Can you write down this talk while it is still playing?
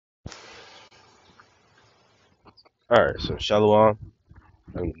Alright, so Shalom.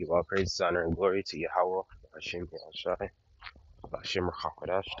 I'm going to give all praise, honor, and glory to Yahweh, Hashem Yahushai, Hashem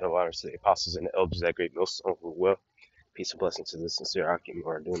Rachakadash, to honor to the apostles and the elders of that great millstone who will. Peace and blessing to the sincere Akim who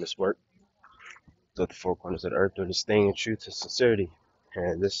are doing this work to the four corners of the earth, doing this thing in truth and sincerity.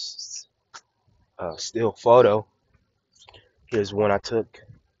 And this still photo, here's one I took,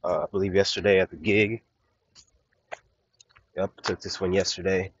 I believe yesterday at the gig. Yep, took this one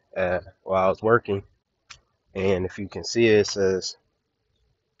yesterday while I was working. And if you can see it, it says,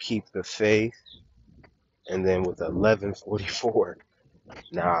 keep the faith, and then with 1144.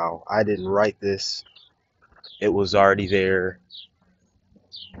 Now, I didn't write this. It was already there.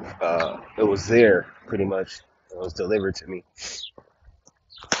 It was there pretty much. It was delivered to me.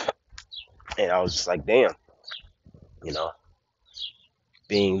 And I was just like, damn, you know,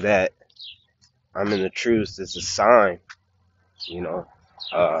 being that I'm in the truth is a sign, you know.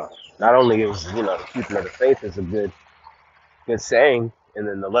 Not only is, the keeping of the faith is a good saying, and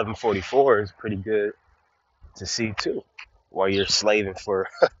then 1144 is pretty good to see too, while you're slaving for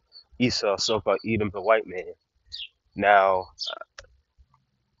Esau, so-called Edom, the white man. Now,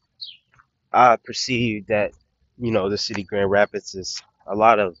 I perceive that, the city Grand Rapids is a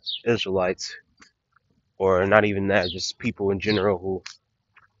lot of Israelites, or not even that, just people in general who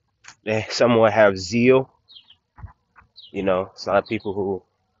they somewhat have zeal. It's a lot of people who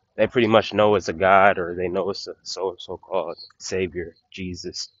they pretty much know it's a God, or they know it's a so-called Savior,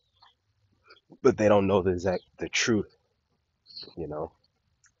 Jesus, but they don't know the truth. You know,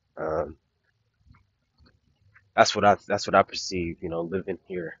 um, that's what I perceive. Living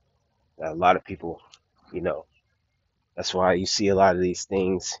here, a lot of people, you know, that's why you see a lot of these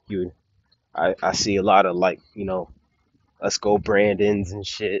things. I see a lot of, like, let's go Brandons and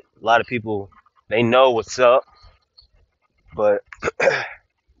shit. A lot of people, they know what's up, but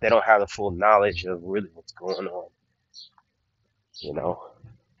they don't have the full knowledge of really what's going on. You know,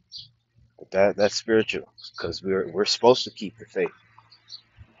 but that's spiritual, because we're supposed to keep the faith.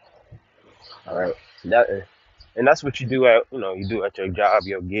 All right, and that's what you do at your job,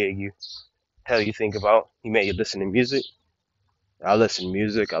 your gig. You think about. You may listen to music. I listen to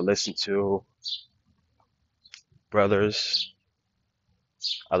music. I listen to brothers.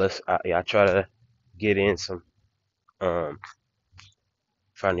 I try to get in some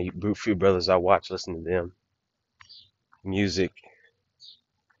find a few brothers I watch, listen to them music.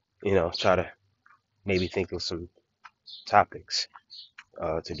 Try to maybe think of some topics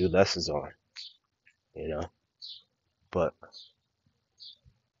to do lessons on. You know, but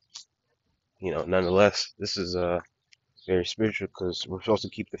nonetheless, this is very spiritual, because we're supposed to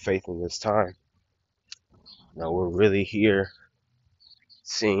keep the faith in this time. Now we're really here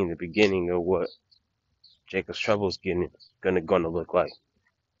seeing the beginning of what Jacob's trouble is gonna look like.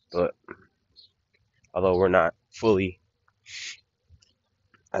 But although we're not fully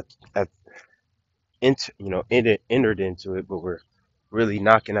at, at entered into it, but we're really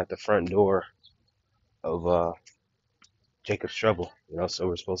knocking at the front door of Jacob's trouble. So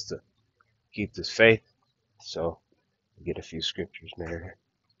we're supposed to keep this faith. So get a few scriptures there.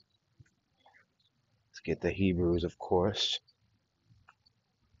 Let's get the Hebrews, of course,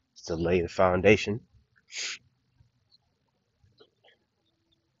 to lay the foundation.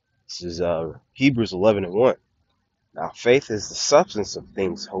 This is Hebrews 11:1. Now, faith is the substance of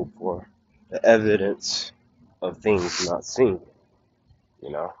things hoped for, the evidence of things not seen.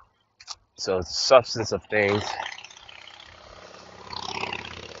 So it's the substance of things,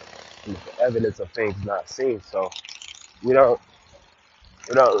 and the evidence of things not seen. So we don't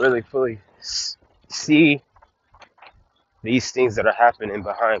we don't really fully see these things that are happening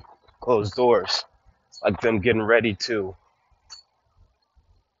behind closed doors, like them getting ready to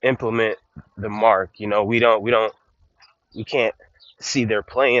implement the mark. We can't see their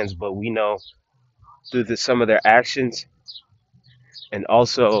plans, but we know through some of their actions, and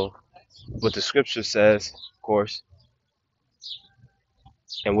also what the scripture says, of course,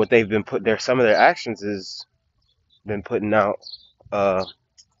 and what they've been some of their actions is been putting out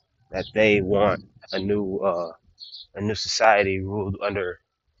that they want a new society ruled under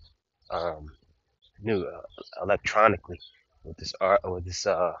new electronically with this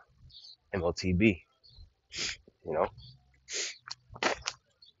MOTB. You know,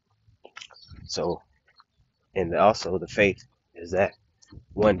 so, and also the faith is that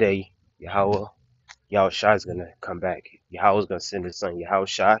one day Yahushua is gonna come back. Yahweh's gonna send his son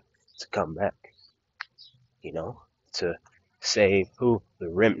Yahushua to come back. To save who? The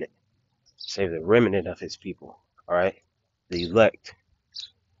remnant. Save the remnant of his people. All right, the elect,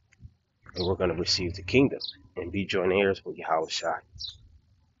 and we're gonna receive the kingdom and be joint heirs with Yahushua.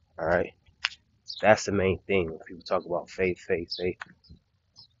 All right. That's the main thing when people talk about faith, faith, faith.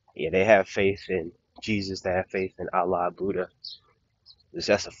 Yeah, they have faith in Jesus, they have faith in Allah, Buddha.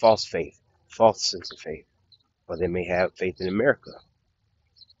 That's a false faith, false sense of faith. Or they may have faith in America.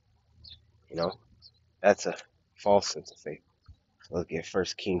 You know, that's a false sense of faith. Look at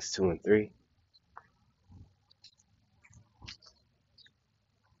First Kings 2 and 3.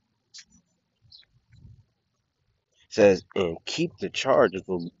 It says, "And keep the charge of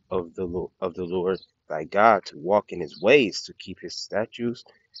the Lord thy God to walk in his ways, to keep his statutes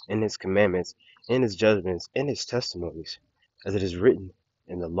and his commandments and his judgments and his testimonies, as it is written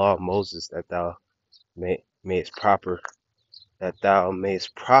in the law of Moses, that thou mayest prosper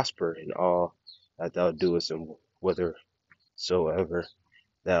in all that thou doest, and whithersoever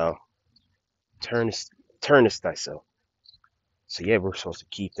thou turnest thyself." So yeah, we're supposed to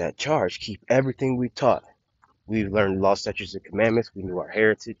keep that charge, keep everything we taught. We've learned law, statutes, and commandments. We knew our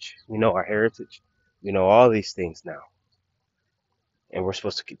heritage. We know our heritage. We know all these things now, and we're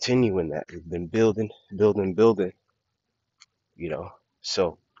supposed to continue in that. We've been building, building, building. You know,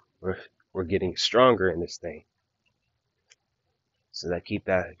 so we're we're getting stronger in this thing. So keep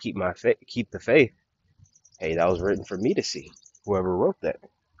the faith. Hey, that was written for me to see. Whoever wrote that,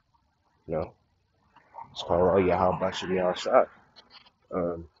 you know, it's called "Oh yeah, how about you outside?"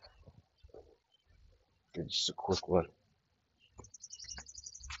 Um, just a quick one.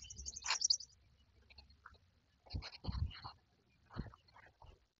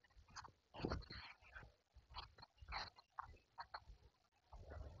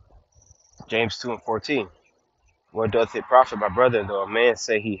 James 2 and 14. What doth it profit, my brother, though a man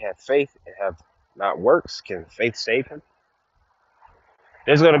say he hath faith and have not works? Can faith save him?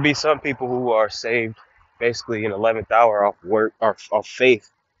 There's going to be some people who are saved basically in 11th hour off work or off faith,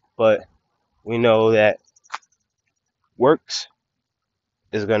 but we know that works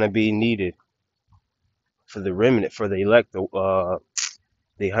is going to be needed for the remnant, for the elect, the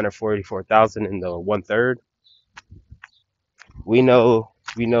 144,000 and the one third. We know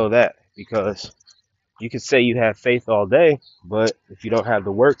that because you could say you have faith all day, but if you don't have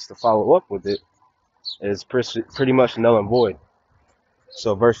the works to follow up with it, it's pretty much null and void.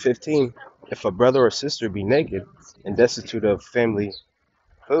 So verse 15, if a brother or sister be naked and destitute of family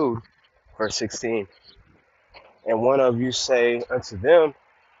food, verse 16, and one of you say unto them,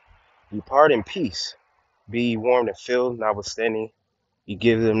 depart in peace, be ye warmed and filled, notwithstanding ye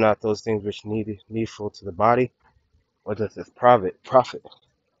give them not those things which needful to the body, what doth it profit?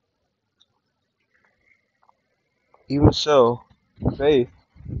 Even so, faith,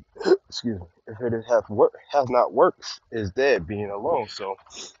 excuse me, if it hath not works, is dead, being alone. So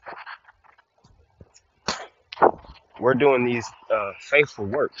we're doing these faithful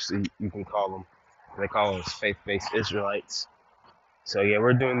works, you can call them. They call us faith-based Israelites. So yeah,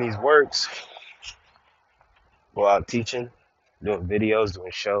 we're doing these works, go out teaching, doing videos,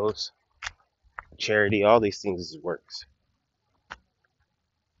 doing shows, charity, all these things is works,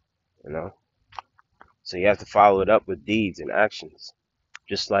 you know. So you have to follow it up with deeds and actions.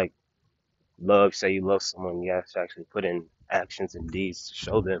 Just like love, say you love someone, you have to actually put in actions and deeds to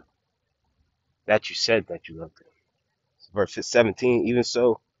show them that you said that you love them. Verse 17, even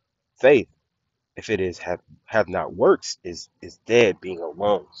so, faith, if it is have not works, is dead, being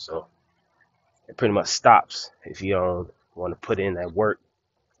alone. So it pretty much stops if you don't want to put in that work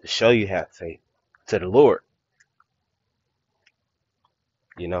to show you have faith to the Lord.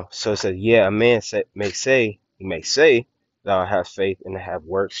 You know, so it says, yeah, a man he may say, thou hast faith and have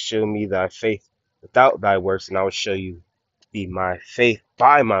works. Show me thy faith without thy works, and I will show you be my faith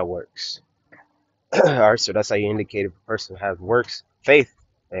by my works. All right, so that's how you indicate if a person has works, faith,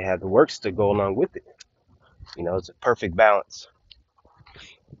 they have the works to go along with it. You know, it's a perfect balance.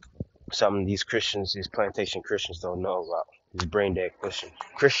 Something these Christians, these plantation Christians don't know about. These brain dead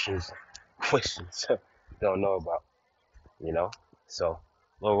Christians don't know about, you know? So,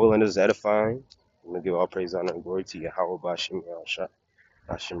 Lord willing is edifying. I'm going to give all praise, honor, and glory to Yahweh Bashim Yahshua.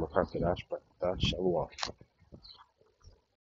 Hashem Rakakadash Shalom.